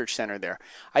Lighting Research Center there.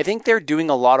 I think they're doing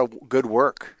a lot of good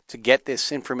work to get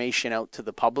this information out to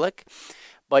the public.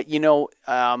 But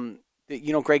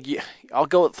Greg, I'll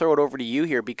throw it over to you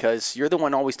here because you're the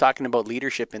one always talking about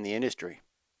leadership in the industry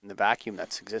and the vacuum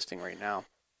that's existing right now.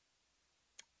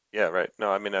 Yeah, right.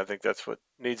 No, I mean, I think that's what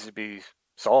needs to be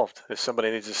solved is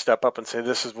somebody needs to step up and say,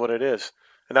 this is what it is.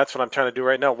 And that's what I'm trying to do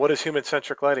right now. What is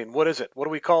human-centric lighting? What is it? What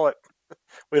do we call it?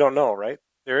 We don't know, right?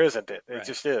 There isn't it. It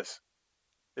just is.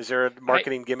 Is there a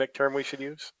marketing gimmick term we should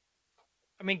use?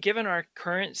 I mean, given our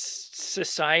current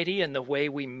society and the way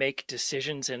we make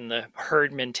decisions and the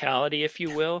herd mentality, if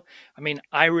you will, I mean,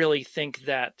 I really think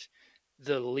that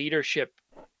the leadership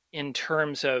in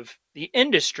terms of the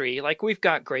industry, like we've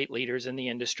got great leaders in the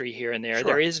industry here and there. Sure.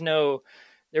 There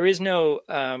is no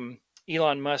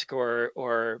Elon Musk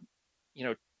or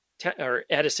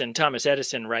Thomas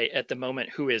Edison, right, at the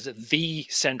moment, who is the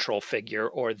central figure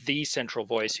or the central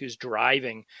voice who's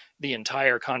driving the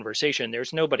entire conversation.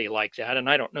 There's nobody like that, and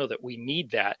I don't know that we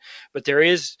need that. But there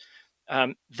is.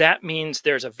 That means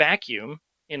there's a vacuum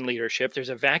in leadership. There's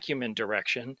a vacuum in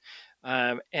direction,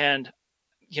 and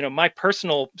my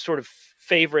personal sort of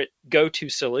favorite go-to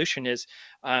solution is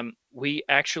we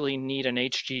actually need an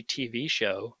HGTV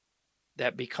show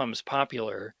that becomes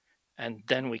popular, and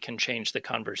then we can change the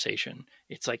conversation.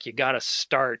 It's like you got to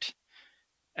start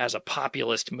as a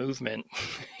populist movement,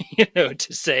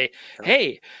 to say,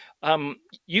 hey,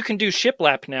 you can do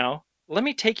shiplap now. Let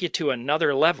me take you to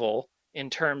another level in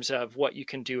terms of what you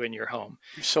can do in your home.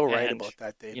 You're so right about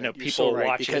that, David. People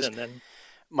watch it and then...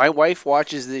 My wife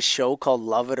watches this show called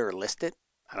Love It or List It.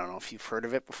 I don't know if you've heard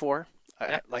of it before.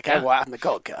 I'm like,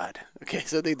 oh, God. Okay,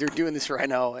 so they're doing this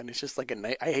reno, and it's just like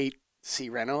I hate see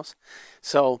renos.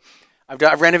 So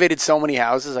I've renovated so many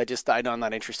houses, I'm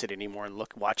not interested anymore in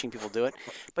watching people do it.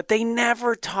 But they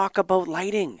never talk about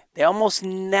lighting. They almost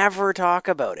never talk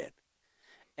about it.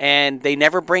 And they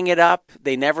never bring it up.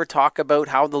 They never talk about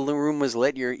how the room was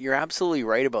lit. You're absolutely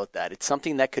right about that. It's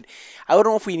something that I don't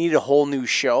know if we need a whole new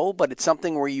show, but it's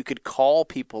something where you could call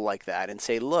people like that and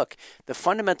say, look, the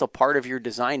fundamental part of your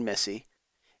design, Missy,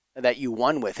 that you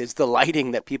won with is the lighting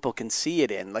that people can see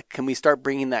it in. Like, can we start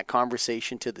bringing that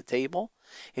conversation to the table?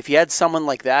 If you had someone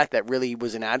like that really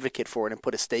was an advocate for it and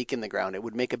put a stake in the ground, it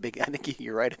would make a big, I think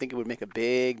you're right. I think it would make a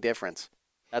big difference.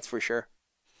 That's for sure.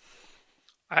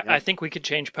 I think we could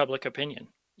change public opinion,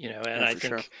 and I think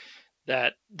sure.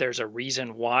 that there's a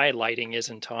reason why lighting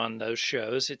isn't on those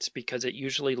shows. It's because it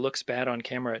usually looks bad on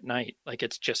camera at night. Like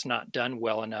it's just not done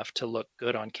well enough to look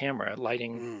good on camera.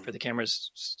 Lighting for the camera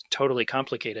is totally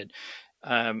complicated.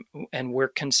 And we're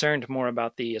concerned more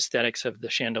about the aesthetics of the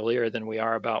chandelier than we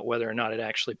are about whether or not it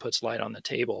actually puts light on the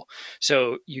table.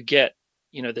 So you get,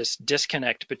 this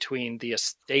disconnect between the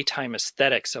daytime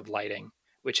aesthetics of lighting,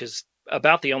 which is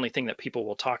about the only thing that people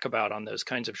will talk about on those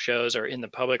kinds of shows or in the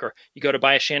public. Or you go to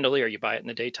buy a chandelier, you buy it in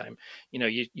the daytime.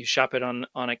 You shop it on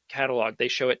a catalog, they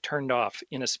show it turned off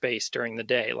in a space during the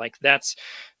day. Like that's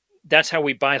how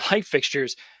we buy light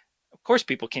fixtures. Of course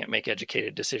people can't make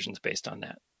educated decisions based on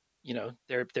that.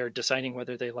 They're deciding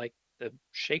whether they like the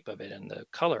shape of it and the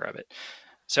color of it.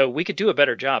 So we could do a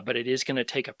better job, but it is going to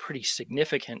take a pretty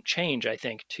significant change, I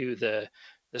think, to the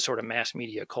sort of mass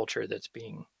media culture that's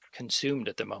being consumed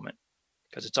at the moment,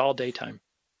 because it's all daytime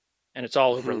and it's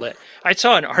all overlit. I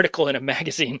saw an article in a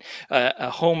magazine, a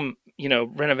home,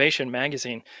 renovation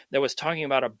magazine, that was talking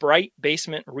about a bright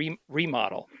basement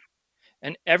remodel.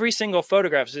 And every single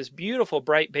photograph is this beautiful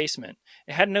bright basement.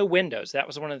 It had no windows. That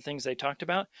was one of the things they talked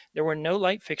about. There were no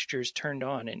light fixtures turned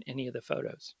on in any of the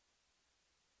photos.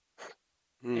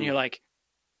 And you're like,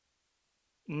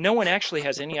 no one actually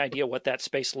has any idea what that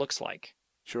space looks like.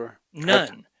 Sure.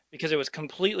 None, because it was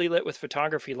completely lit with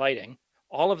photography lighting.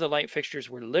 All of the light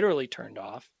fixtures were literally turned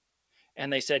off.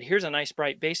 And they said, here's a nice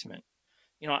bright basement.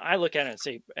 I look at it and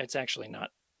say, it's actually not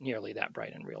nearly that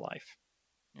bright in real life.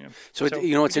 So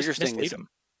what's interesting is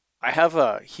I have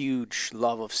a huge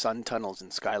love of sun tunnels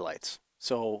and skylights.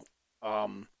 So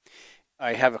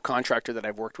I have a contractor that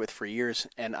I've worked with for years,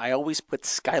 and I always put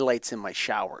skylights in my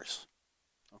showers.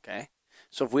 Okay?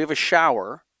 So if we have a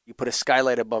shower, you put a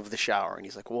skylight above the shower. And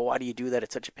he's like, well, why do you do that?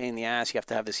 It's such a pain in the ass. You have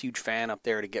to have this huge fan up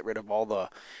there to get rid of all the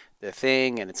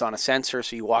thing, and it's on a sensor.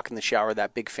 So you walk in the shower,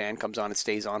 that big fan comes on, it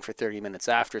stays on for 30 minutes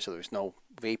after, so there's no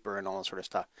vapor and all that sort of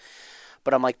stuff.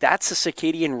 But I'm like, that's a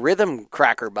circadian rhythm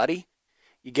cracker, buddy.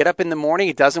 You get up in the morning.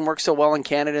 It doesn't work so well in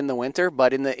Canada in the winter,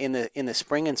 but in the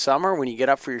spring and summer, when you get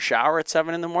up for your shower at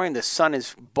 7 in the morning, the sun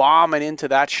is bombing into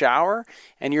that shower,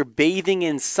 and you're bathing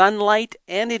in sunlight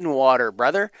and in water,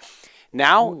 brother.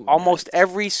 Now, almost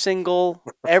every single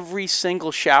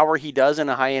shower he does in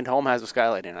a high-end home has a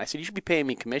skylight in it. I said, you should be paying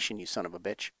me commission, you son of a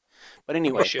bitch. But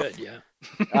anyway, we should, yeah.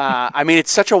 I mean,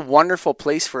 it's such a wonderful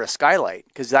place for a skylight,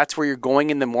 because that's where you're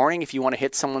going in the morning if you want to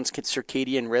hit someone's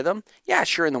circadian rhythm. Yeah,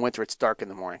 sure, in the winter it's dark in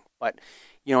the morning. But,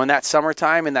 in that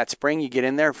summertime, in that spring, you get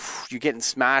in there, you're getting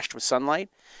smashed with sunlight.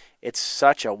 It's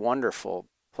such a wonderful,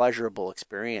 pleasurable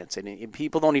experience. And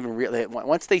people don't even really,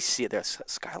 once they see there's a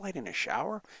skylight in a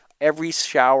shower, every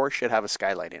shower should have a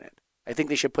skylight in it. I think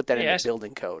they should put that in the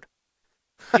building code.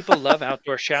 People love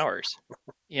outdoor showers.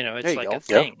 It's like a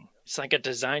thing. Yep. It's like a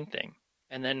design thing.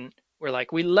 And then we're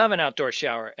like, we love an outdoor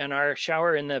shower, and our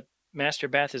shower in the master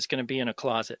bath is going to be in a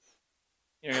closet.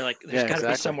 You're like, there's got to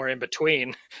be somewhere in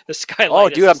between. The skylight. Oh,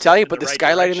 dude, I'm telling you, put the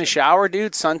skylight in the shower,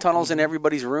 dude. Sun tunnels in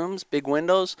everybody's rooms, big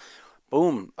windows.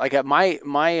 Boom! Like at my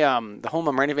the home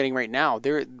I'm renovating right now,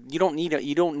 you don't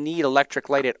need electric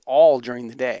light at all during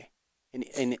the day,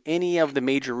 in any of the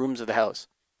major rooms of the house,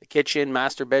 the kitchen,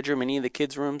 master bedroom, any of the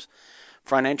kids' rooms,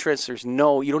 front entrance. You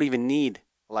don't even need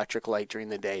electric light during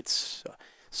the day.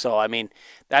 So I mean,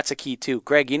 that's a key too.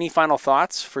 Greg, any final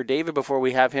thoughts for David before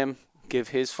we have him give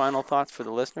his final thoughts for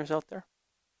the listeners out there?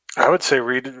 I would say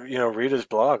read his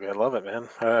blog. I love it, man.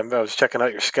 I was checking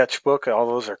out your sketchbook. All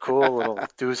those are cool, little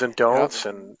do's and don'ts,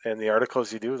 and the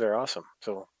articles you do, they're awesome.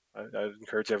 So I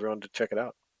encourage everyone to check it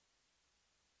out.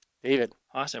 David.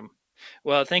 Awesome.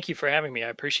 Well, thank you for having me. I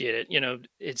appreciate it.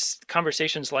 It's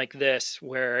conversations like this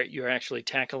where you're actually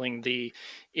tackling the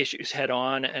issues head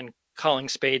on and calling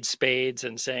spades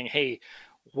and saying, hey,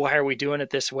 why are we doing it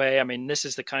this way? I mean, this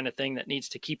is the kind of thing that needs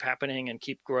to keep happening and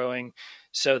keep growing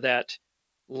so that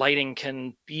lighting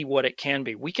can be what it can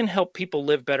be. We can help people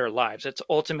live better lives. That's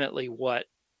ultimately what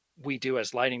we do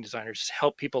as lighting designers, is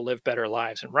help people live better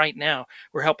lives. And right now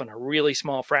we're helping a really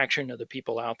small fraction of the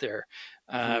people out there.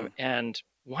 And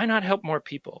why not help more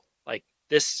people? Like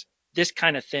this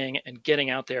kind of thing and getting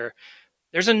out there.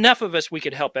 There's enough of us, we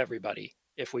could help everybody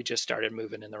if we just started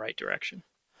moving in the right direction.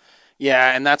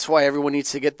 Yeah, and that's why everyone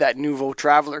needs to get that Nuvo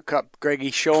Traveler Cup. Greggy,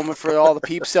 show them for all the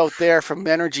peeps out there from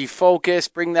Energy Focus.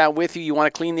 Bring that with you. You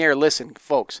want to clean the air. Listen,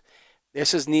 folks,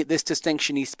 this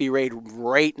distinction needs to be made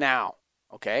right now,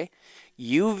 okay?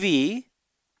 UV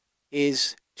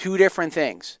is two different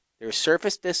things. There's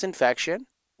surface disinfection,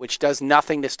 which does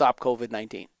nothing to stop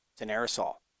COVID-19. It's an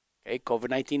aerosol. Okay,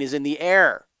 COVID-19 is in the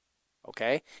air.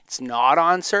 Okay, it's not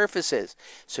on surfaces.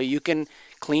 So you can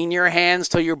clean your hands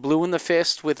till you're blue in the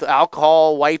fist with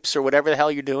alcohol wipes or whatever the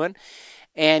hell you're doing.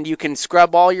 And you can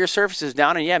scrub all your surfaces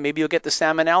down, and yeah, maybe you'll get the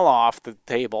salmonella off the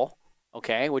table,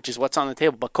 okay, which is what's on the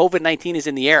table. But COVID-19 is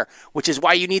in the air, which is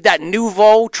why you need that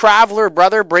Nuvo Traveler,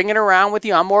 brother. Bring it around with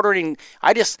you. I'm ordering.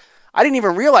 I didn't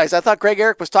even realize. I thought Greg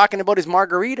Eric was talking about his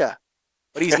margarita,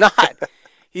 but he's not.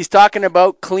 He's talking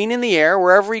about cleaning the air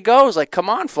wherever he goes. Like, come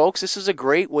on, folks, this is a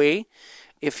great way.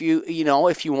 If you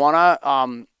want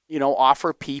to,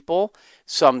 offer people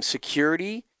some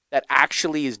security that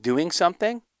actually is doing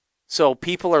something. So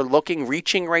people are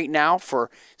reaching right now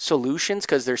for solutions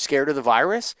because they're scared of the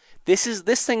virus.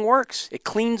 This thing works. It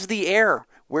cleans the air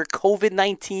where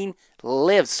COVID-19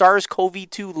 lives.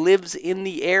 SARS-CoV-2 lives in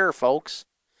the air, folks.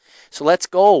 So let's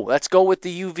go. Let's go with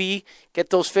the UV. Get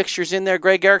those fixtures in there,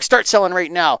 Greg Eric. Start selling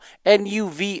right now.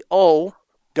 NUVO.us.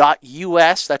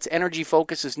 That's Energy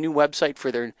Focus's new website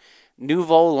for their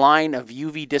Nuvo line of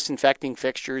UV disinfecting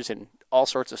fixtures and all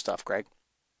sorts of stuff, Greg.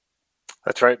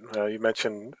 That's right. You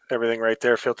mentioned everything right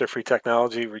there. Filter-free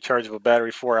technology, rechargeable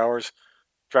battery, 4 hours.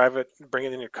 Drive it, bring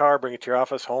it in your car, bring it to your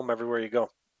office, home, everywhere you go.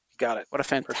 You got it. What a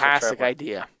fantastic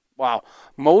idea. Wow.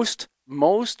 Most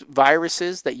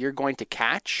viruses that you're going to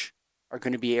catch are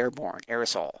going to be airborne,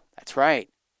 aerosol. That's right.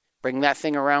 Bring that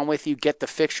thing around with you. Get the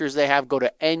fixtures they have. Go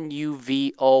to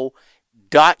NUVO.us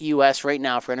right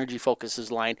now for Energy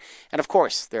Focus's line. And of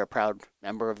course, they're a proud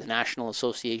member of the National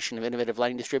Association of Innovative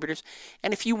Lighting Distributors.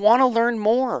 And if you want to learn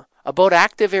more about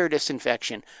active air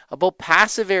disinfection, about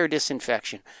passive air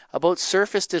disinfection, about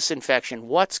surface disinfection,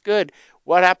 what's good,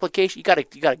 what application, you got to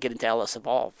get into LS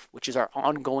Evolve, which is our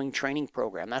ongoing training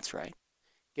program. That's right.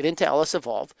 Get into LS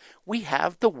Evolve. We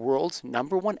have the world's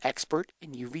 #1 expert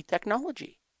in UV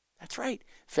technology. That's right.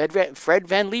 Fred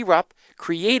Van Leerup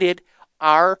created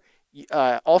our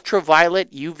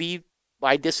ultraviolet UV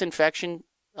by disinfection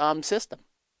system.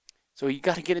 So you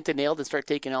got to get into Nailed and start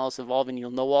taking LS Evolve, and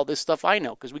you'll know all this stuff I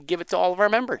know because we give it to all of our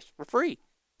members for free.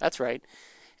 That's right.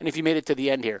 And if you made it to the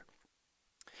end here,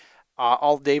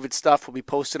 all David's stuff will be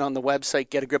posted on the website,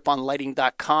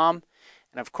 getagriponlighting.com.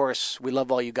 And of course, we love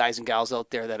all you guys and gals out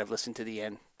there that have listened to the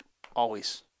end.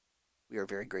 Always. We are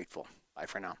very grateful. Bye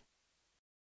for now.